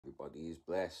Everybody is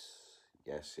blessed.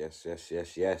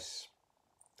 Yes.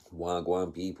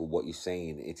 Wagwan people, what you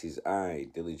saying? It is I,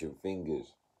 Diligent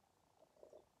Fingers.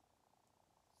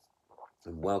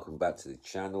 And welcome back to the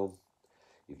channel.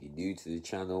 If you're new to the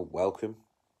channel, welcome.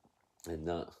 And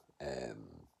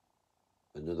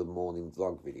another morning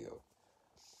vlog video.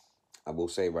 I will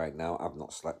say right now, I've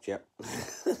not slept yet.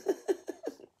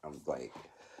 I'm like,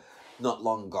 not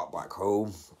long got back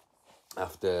home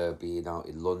after being out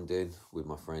in London with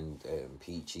my friend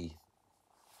Peachy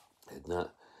and that.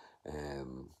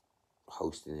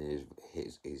 Hosting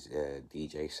his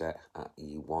DJ set at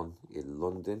E1 in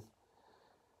London,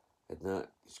 and that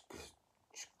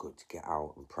it's good to get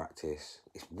out and practice.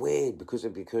 It's weird because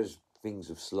things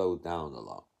have slowed down a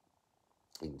lot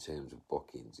in terms of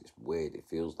bookings. It's weird. It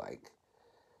feels like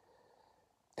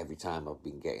every time I've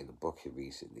been getting a booking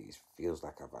recently, it feels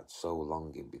like I've had so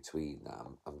long in between that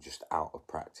I'm just out of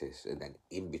practice, and then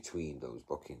in between those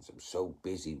bookings, I'm so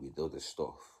busy with other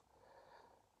stuff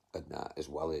and that, as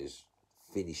well as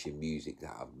finishing music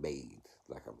that I've made.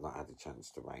 Like, I've not had a chance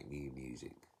to write new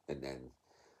music, and then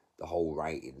the whole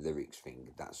writing lyrics thing,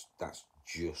 that's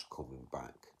just coming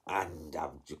back, and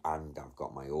I've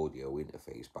got my audio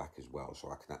interface back as well, so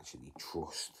I can actually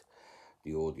trust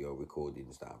the audio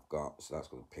recordings that I've got. So that's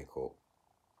going to pick up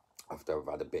after I've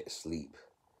had a bit of sleep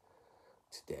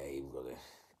today. I'm going to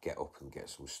get up and get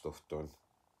some stuff done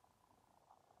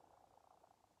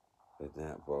with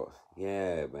that. But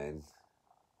yeah, man,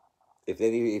 if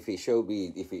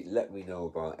it let me know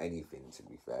about anything, to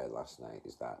be fair, last night,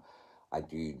 is that I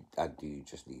do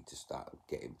just need to start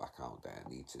getting back out there. I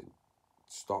need to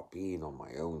stop being on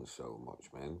my own so much,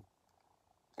 man.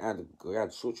 I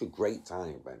had such a great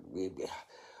time, man.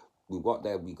 We got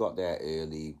there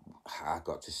early. I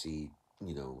got to see,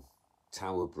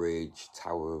 Tower Bridge,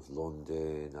 Tower of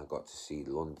London. I got to see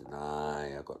London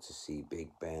Eye. I got to see Big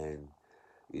Ben.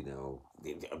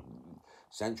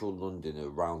 Central London,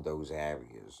 around those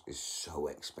areas, is so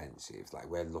expensive. Like,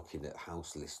 we're looking at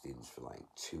house listings for like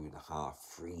 2.5,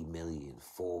 3 million,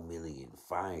 4 million,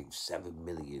 5, 7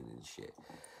 million and shit.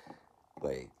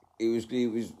 Like, it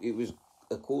was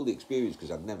a cool experience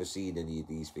because I'd never seen any of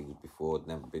these things before. I'd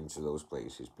never been to those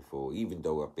places before, even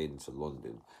though I've been to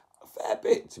London a fair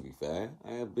bit, to be fair.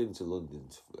 I have been to London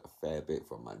a fair bit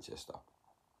from Manchester.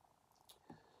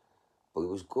 But it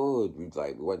was good. We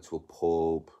went to a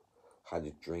pub, had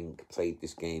a drink, played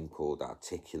this game called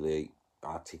Articulate,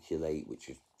 which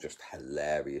is just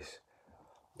hilarious.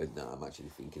 And now I'm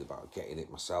actually thinking about getting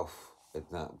it myself and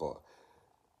that, but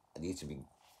I need to be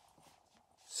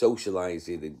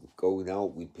socializing and going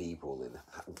out with people and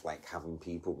having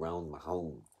people around my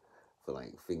home for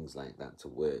things like that to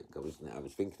work. I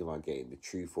was thinking about getting the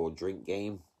Truth or Drink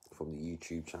game from the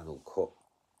YouTube channel Cut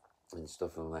and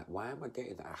stuff. And I'm like, why am I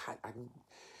getting that?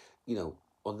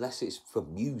 Unless it's for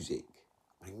music,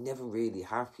 I never really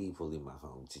have people in my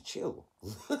home to chill.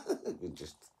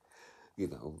 Just,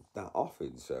 that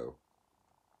often. So,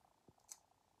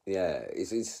 yeah,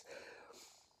 it's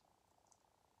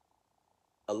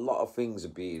a lot of things are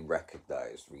being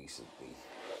recognised recently.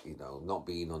 Not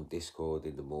being on Discord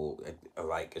in the more,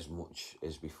 as much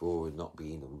as before, and not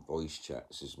being on voice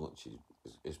chats as much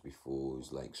as before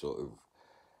is sort of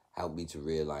helped me to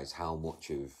realise how much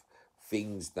of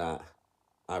things that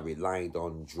I relied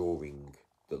on during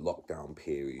the lockdown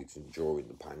periods and during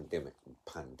the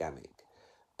pandemic,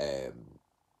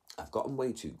 I've gotten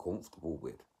way too comfortable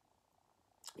with.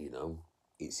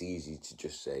 It's easy to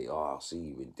just say, "Oh, I'll see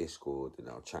you in Discord, and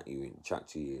I'll chat to you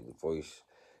in the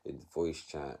voice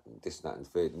chat, and this, that, and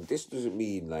third." And this doesn't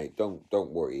mean don't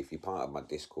worry if you're part of my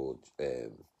Discord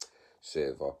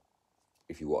server.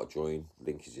 If you want to join,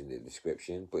 link is in the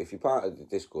description. But if you're part of the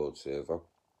Discord server,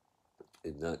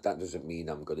 that doesn't mean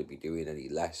I'm going to be doing any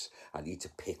less. I need to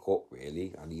pick up,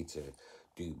 really. I need to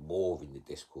do more in the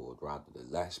Discord rather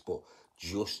than less. But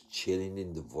just chilling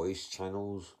in the voice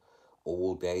channels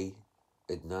all day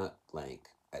and that,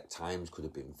 at times could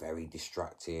have been very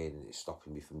distracting, and it's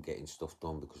stopping me from getting stuff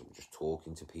done because I'm just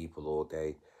talking to people all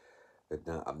day. And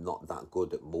that, I'm not that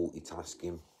good at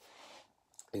multitasking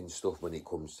and stuff when it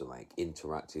comes to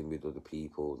interacting with other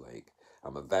people.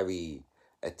 I'm a very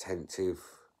attentive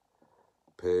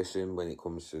person when it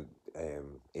comes to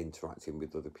interacting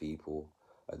with other people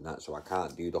and that, so I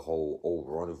can't do the whole,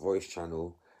 we're on a voice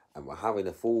channel and we're having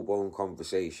a full-blown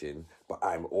conversation, but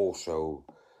I'm also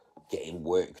getting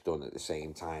work done at the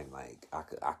same time.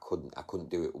 I couldn't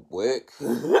do it at work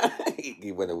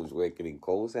when I was working in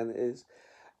call centers,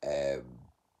 and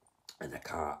I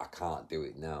can't do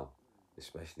it now,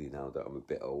 especially now that I'm a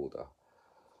bit older.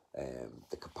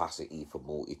 The capacity for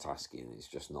multitasking is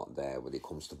just not there when it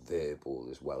comes to verbal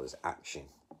as well as action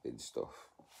and stuff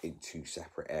in two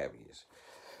separate areas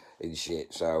and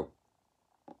shit. So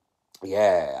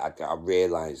yeah, I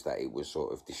realised that it was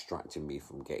sort of distracting me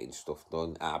from getting stuff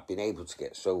done. I've been able to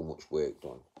get so much work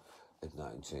done at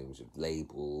night in terms of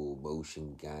label,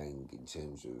 motion gang, in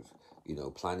terms of, you know,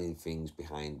 planning things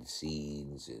behind the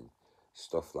scenes and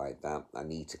stuff like that. I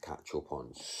need to catch up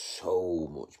on so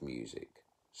much music.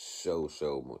 So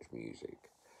much music,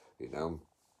 you know?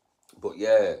 But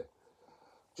yeah,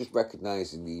 just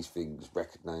recognising these things,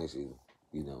 recognising,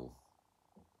 you know,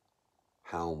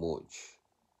 how much,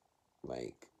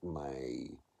 like, my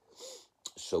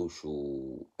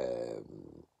social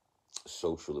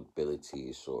social ability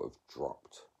is sort of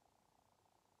dropped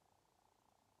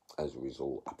as a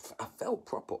result. I felt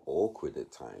proper awkward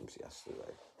at times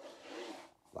yesterday.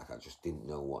 Like I just didn't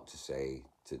know what to say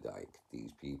to like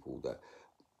these people that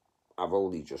I've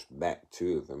only just met.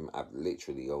 Two of them I've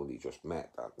literally only just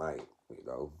met that night, you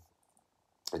know.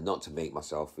 And not to make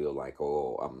myself feel like,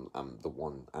 oh, I'm the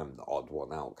odd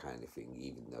one out kind of thing,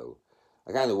 even though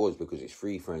I kind of was, because it's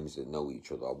three friends that know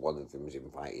each other. One of them's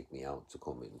invited me out to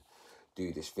come and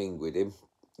do this thing with him,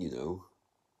 you know.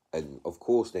 And of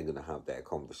course they're gonna have their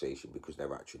conversation because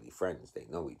they're actually friends. They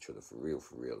know each other for real,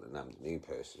 and I'm the new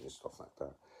person and stuff like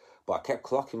that. But I kept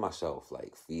clocking myself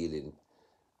like feeling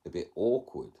a bit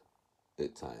awkward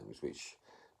at times, which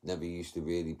never used to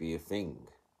really be a thing.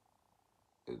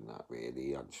 And that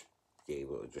really, I just be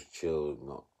able to just chill and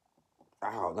not.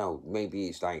 I don't know. Maybe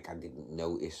it's like I didn't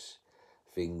notice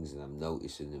things, and I'm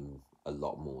noticing them a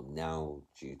lot more now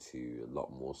due to a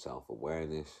lot more self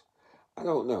awareness. I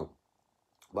don't know.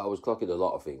 But I was clocking a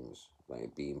lot of things,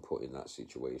 like being put in that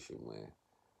situation where,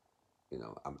 you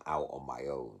know, I'm out on my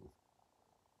own,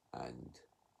 and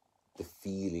the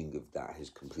feeling of that has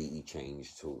completely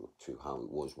changed to how it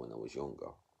was when I was younger,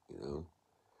 you know.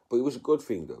 But it was a good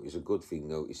thing though. It's a good thing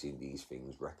noticing these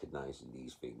things, recognizing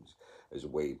these things as a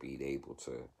way of being able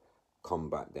to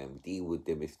combat them, deal with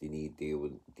them if they need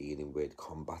dealing with,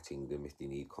 combating them if they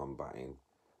need combating.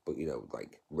 But you know,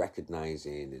 like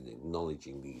recognizing and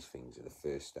acknowledging these things are the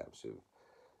first steps of,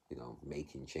 you know,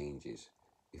 making changes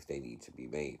if they need to be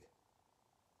made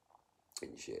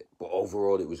and shit. But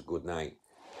overall, it was a good night.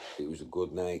 It was a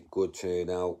good night, good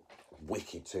turnout,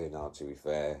 wicked turnout to be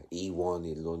fair. E1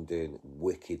 in London,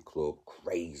 wicked club,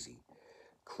 crazy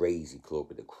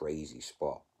club in a crazy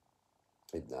spot.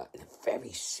 In a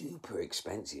very super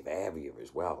expensive area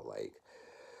as well. Like,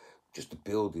 just the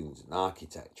buildings and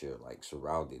architecture, like,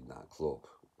 surrounding that club.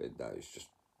 And that is just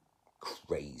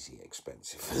crazy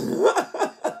expensive.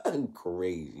 And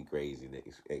crazy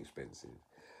expensive.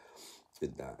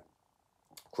 And that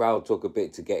crowd took a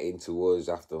bit to get into us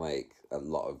after like a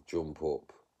lot of jump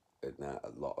up and that,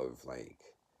 a lot of like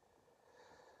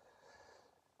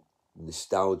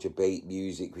nostalgia bait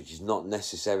music, which is not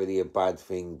necessarily a bad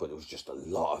thing, but it was just a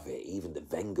lot of it. Even the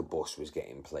Venga Bus was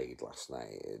getting played last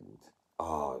night, and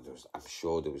I'm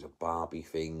sure there was a Barbie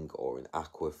thing or an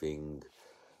Aqua thing,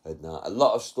 and a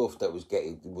lot of stuff that was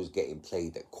getting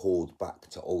played that called back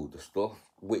to older stuff,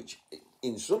 which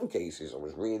in some cases I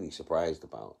was really surprised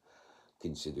about,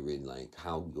 considering like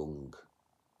how young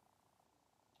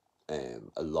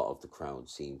a lot of the crowd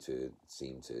seem to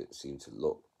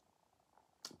look.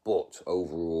 But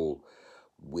overall,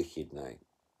 wicked night,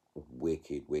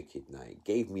 wicked night.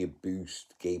 Gave me a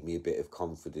boost, gave me a bit of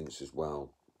confidence as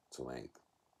well to like,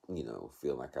 you know,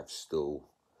 feel like I've still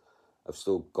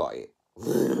got it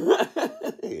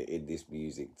in this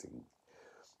music. To,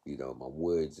 you know, my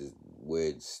words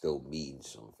still mean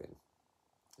something,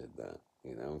 and that,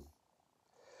 you know.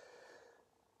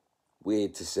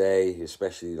 Weird to say,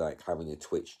 especially like having a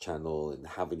Twitch channel and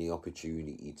having the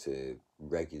opportunity to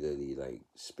regularly like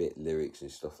spit lyrics and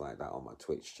stuff like that on my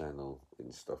Twitch channel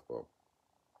and stuff, but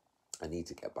I need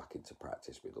to get back into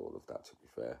practice with all of that, to be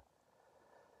fair.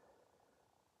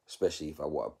 Especially if I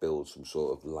want to build some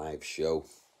sort of live show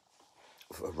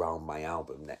around my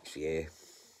album next year.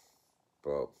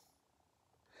 But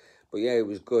yeah, it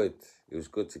was good. It was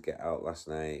good to get out last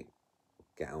night,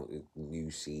 get out with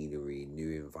new scenery, new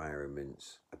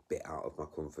environments, a bit out of my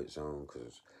comfort zone,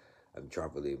 because I'm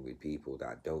traveling with people that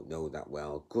I don't know that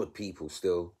well. Good people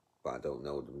still, but I don't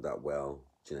know them that well.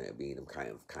 Do you know what I mean?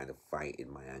 I'm kind of fighting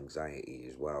my anxiety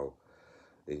as well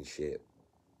and shit.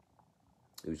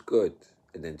 It was good.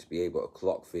 And then to be able to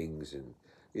clock things and,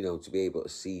 you know, to be able to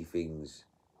see things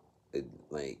in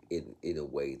like in a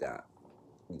way that,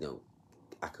 you know,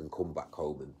 I can come back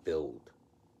home and build.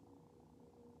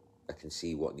 I can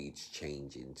see what needs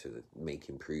changing to make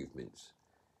improvements,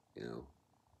 you know,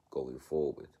 going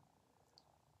forward.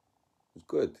 was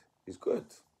good. It's good.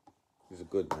 It was a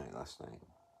good night last night,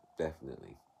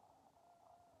 definitely.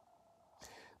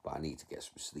 But I need to get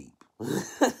some sleep.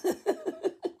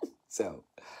 So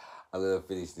I'm gonna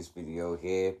finish this video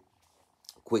here.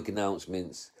 Quick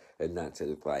announcements and that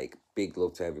to like big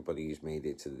love to everybody who's made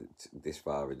it to this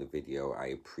far in the video. I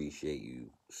appreciate you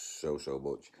so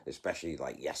much, especially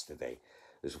like yesterday.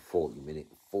 There's a 40-minute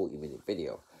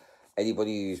video.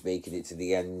 Anybody who's making it to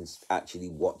the end, actually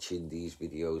watching these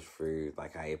videos through,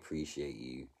 like, I appreciate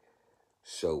you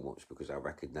so much, because I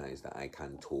recognize that I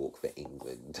can talk for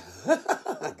England.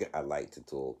 I like to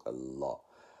talk a lot,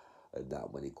 and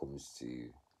that when it comes to,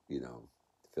 you know,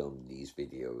 filming these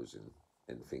videos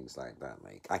and things like that,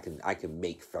 like I can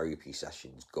make therapy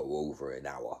sessions go over an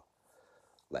hour,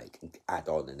 like add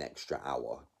on an extra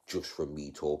hour just from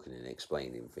me talking and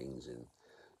explaining things, and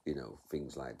you know,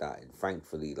 things like that. And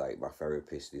thankfully, like, my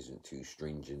therapist isn't too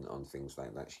stringent on things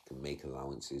like that. She can make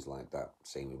allowances like that.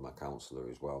 Same with my counselor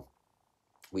as well,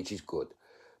 which is good,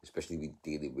 especially with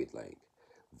dealing with like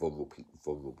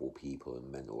vulnerable people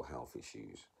and mental health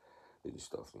issues and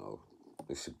stuff. You know,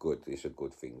 it's a good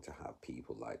thing to have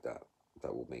people like that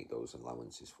that will make those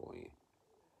allowances for you.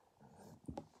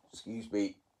 Excuse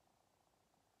me.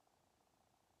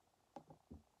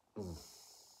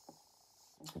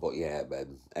 But yeah,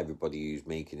 man, everybody who's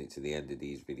making it to the end of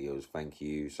these videos, thank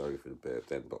you. Sorry for the burp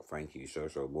then, but thank you so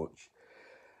much.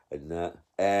 And that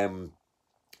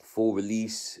full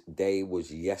release day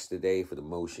was yesterday for the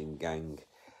Motion Gang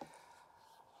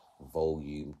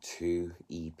Volume 2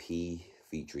 EP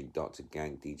featuring Dr.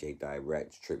 Gang, DJ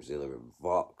Direct, Tripzilla and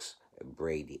Vox, and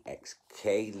Brady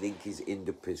XK. Link is in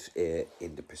the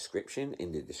prescription,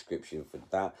 in the description for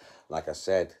that. Like I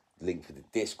said, link for the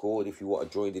Discord if you want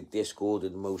to join the Discord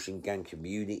and the Motion Gang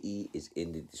community is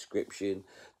in the description.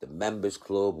 The Members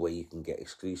Club, where you can get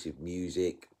exclusive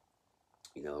music,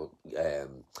 you know,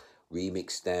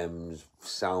 remix stems,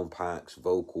 sound packs,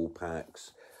 vocal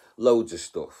packs, loads of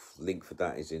stuff. Link for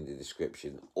that is in the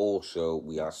description. Also,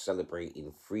 we are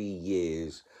celebrating 3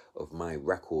 years of my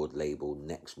record label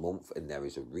next month, and there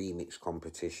is a remix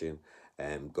competition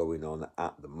going on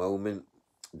at the moment.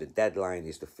 The deadline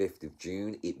is the 5th of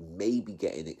June. It may be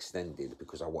getting extended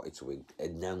because I wanted to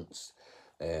announce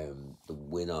the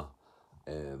winner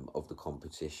of the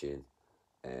competition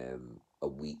a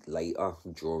week later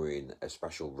during a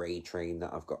special raid train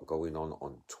that I've got going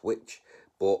on Twitch.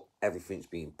 But everything's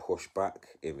being pushed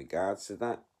back in regards to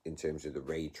that, in terms of the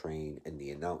raid train and the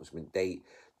announcement date,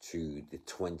 to the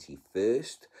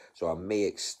 21st. So I may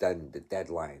extend the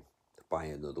deadline by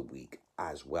another week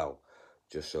as well,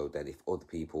 just so that if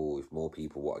more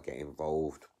people want to get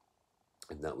involved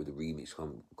and that with the remix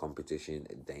competition,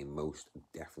 they most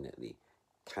definitely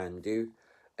can do.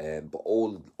 But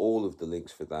all of the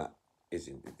links for that is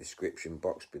in the description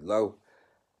box below.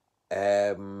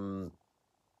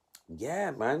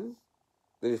 Yeah, man.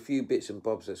 There's a few bits and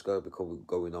bobs that's going to be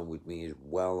going on with me as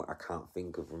well. I can't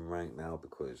think of them right now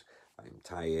because I'm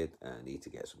tired and I need to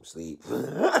get some sleep.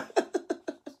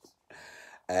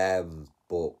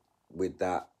 But with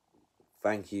that,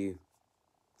 thank you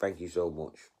so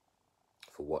much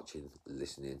for watching,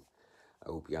 listening. I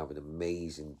hope you have an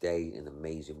amazing day, an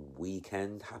amazing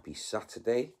weekend. Happy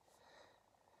Saturday.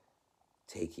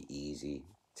 Take it easy.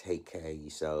 Take care of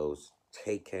yourselves.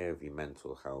 Take care of your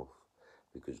mental health,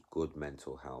 because good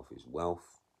mental health is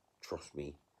wealth. Trust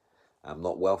me. I'm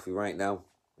not wealthy right now.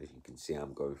 As you can see,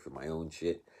 I'm going through my own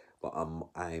shit. But I'm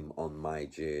on my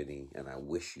journey, and I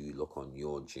wish you luck on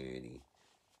your journey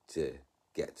to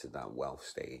get to that wealth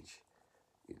stage,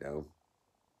 you know.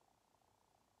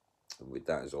 And with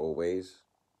that, as always,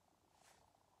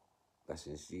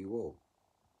 blessings to you all.